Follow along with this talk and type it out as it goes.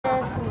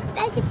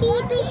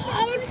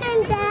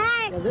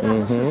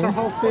This is a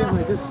whole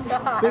family. This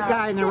big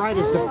guy on the right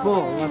is the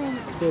bull. That's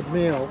the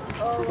male.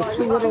 The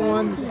two little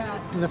ones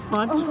in the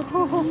front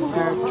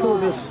are two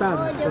of his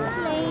sons.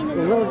 The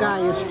little guy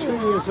is 2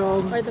 years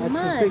old. That's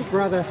his big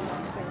brother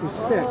who's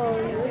 6.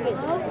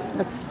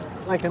 That's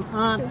like an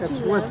aunt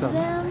that's with him.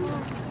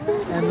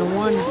 And the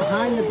one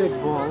behind the big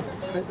bull,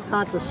 it's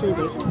hard to see,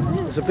 but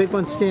there's a big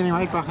one standing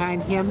right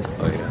behind him.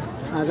 Oh, yeah.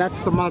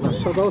 That's the mother.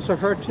 So those are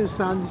her 2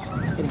 sons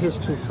and his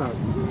 2 sons.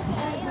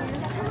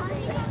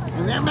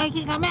 And they're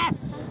making a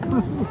mess.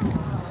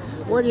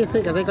 What do you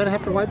think? Are they going to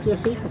have to wipe their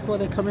feet before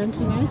they come in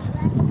tonight?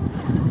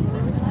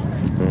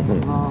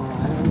 Oh,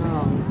 I don't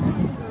know.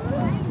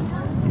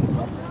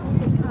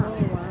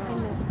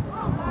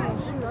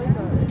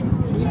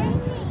 See,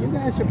 you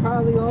guys are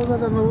probably older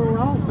than the little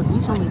elephant.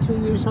 He's only 2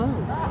 years old.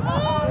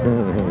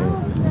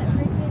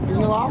 And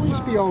you'll always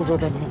be older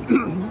than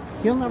him.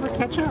 He'll never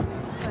catch up.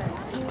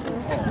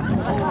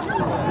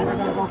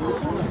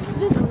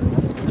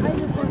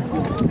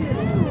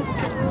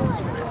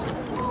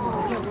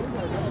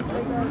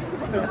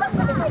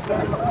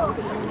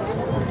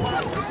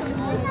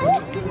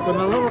 When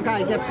the little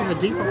guy gets in the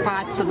deeper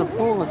parts of the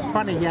pool, it's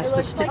funny, he has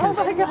to stick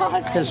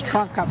his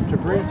trunk up to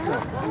breathe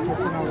through.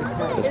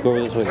 Let's go over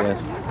this way,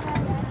 guys.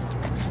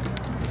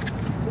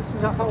 This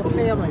is a whole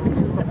family. This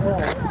is the pool.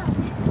 Is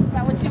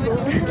that what you would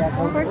do?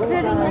 We're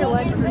sitting here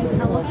watching these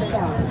elephants.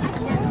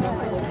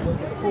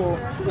 Pool.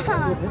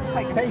 It's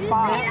like Face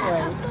off.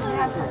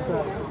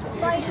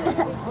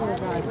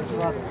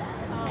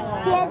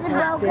 He has a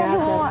broken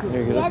horn. He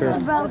has a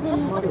broken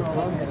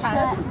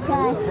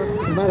tusk.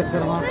 You might have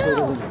put him off for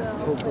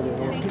the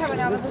Is he coming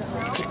out of the The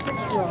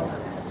 6-year-old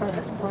son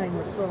is playing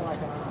with sort of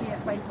like a... Yeah,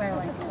 like by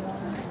like.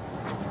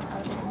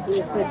 If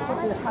they put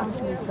their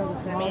thumbs in each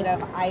other's They're made of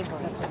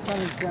ivory. that's a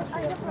funny gesture.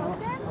 That's not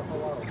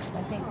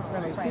I think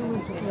that's right.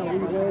 humans, we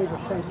wave or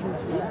say thank you.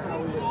 That's how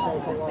we would say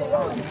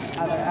hello.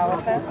 Other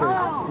elephants?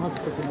 Let's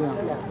put them down.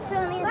 So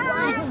only has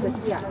one?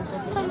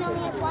 So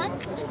only has one?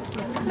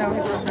 No,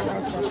 it's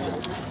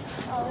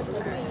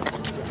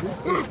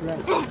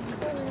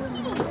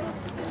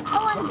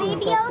Oh, and a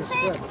baby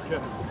elephant?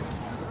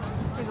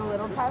 see the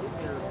little tusks?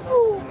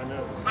 Ooh.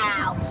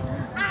 Ow.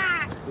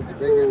 Ah. Did you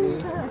bring your knee?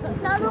 So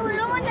the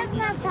little one doesn't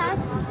have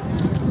tusks?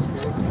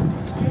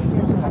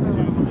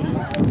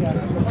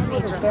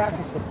 His back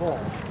is the bull.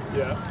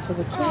 Yeah. So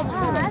the two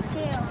Oh, that's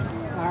cute.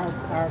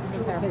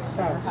 are his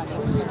sons.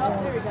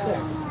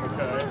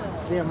 Okay.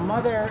 Their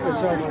mother is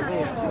over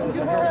there, so there's a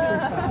her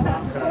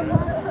 2 sons.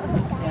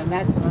 And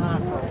that's an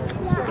aunt.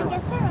 Yeah, I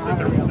guess they're all.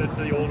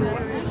 The older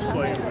one is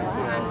playing with.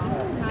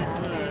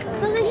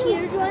 So the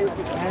huge one, I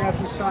don't know if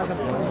you saw them.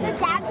 the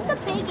dad's the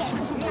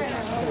biggest.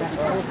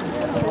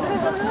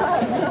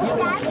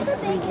 Dad's the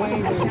biggest.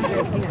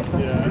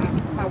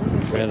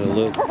 We're in a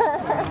loop.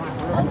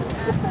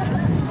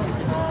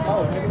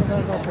 Oh, maybe we're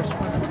going to go for a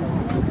swim.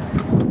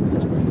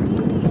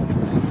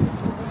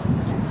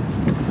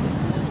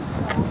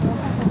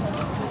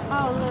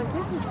 Oh, look,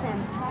 this is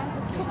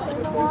fantastic.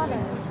 In the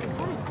water.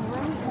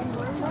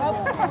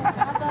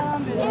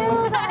 Ew,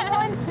 that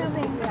one's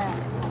pooping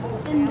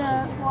in the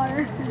water.